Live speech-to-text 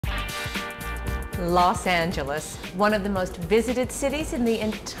Los Angeles, one of the most visited cities in the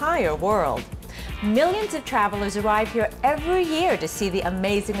entire world. Millions of travelers arrive here every year to see the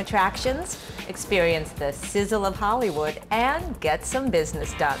amazing attractions, experience the sizzle of Hollywood, and get some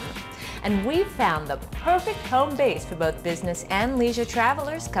business done. And we've found the perfect home base for both business and leisure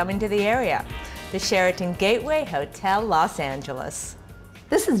travelers coming to the area, the Sheraton Gateway Hotel Los Angeles.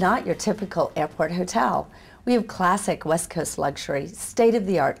 This is not your typical airport hotel. We have classic West Coast luxury,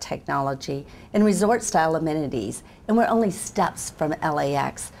 state-of-the-art technology, and resort-style amenities, and we're only steps from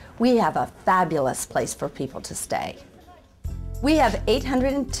LAX. We have a fabulous place for people to stay. We have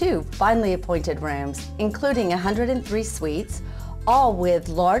 802 finely appointed rooms, including 103 suites, all with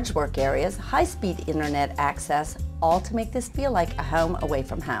large work areas, high-speed internet access, all to make this feel like a home away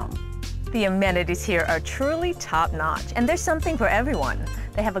from home. The amenities here are truly top-notch, and there's something for everyone.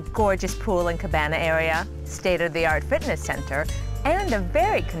 They have a gorgeous pool and cabana area, state-of-the-art fitness center, and a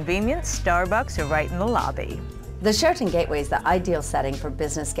very convenient Starbucks right in the lobby. The Sheraton Gateway is the ideal setting for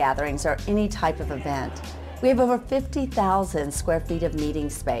business gatherings or any type of event. We have over 50,000 square feet of meeting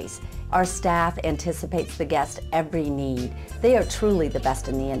space. Our staff anticipates the guest's every need. They are truly the best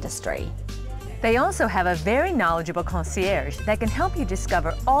in the industry. They also have a very knowledgeable concierge that can help you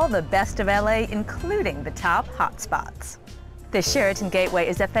discover all the best of LA, including the top hotspots. The Sheraton Gateway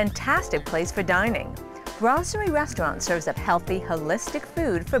is a fantastic place for dining. Brasserie Restaurant serves up healthy, holistic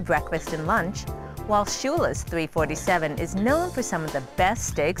food for breakfast and lunch, while Shula's 347 is known for some of the best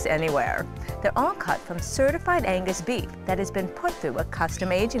steaks anywhere. They're all cut from certified Angus beef that has been put through a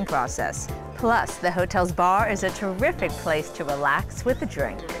custom aging process. Plus, the hotel's bar is a terrific place to relax with a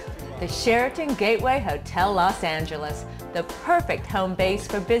drink. The Sheraton Gateway Hotel Los Angeles, the perfect home base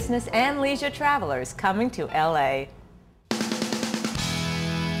for business and leisure travelers coming to LA.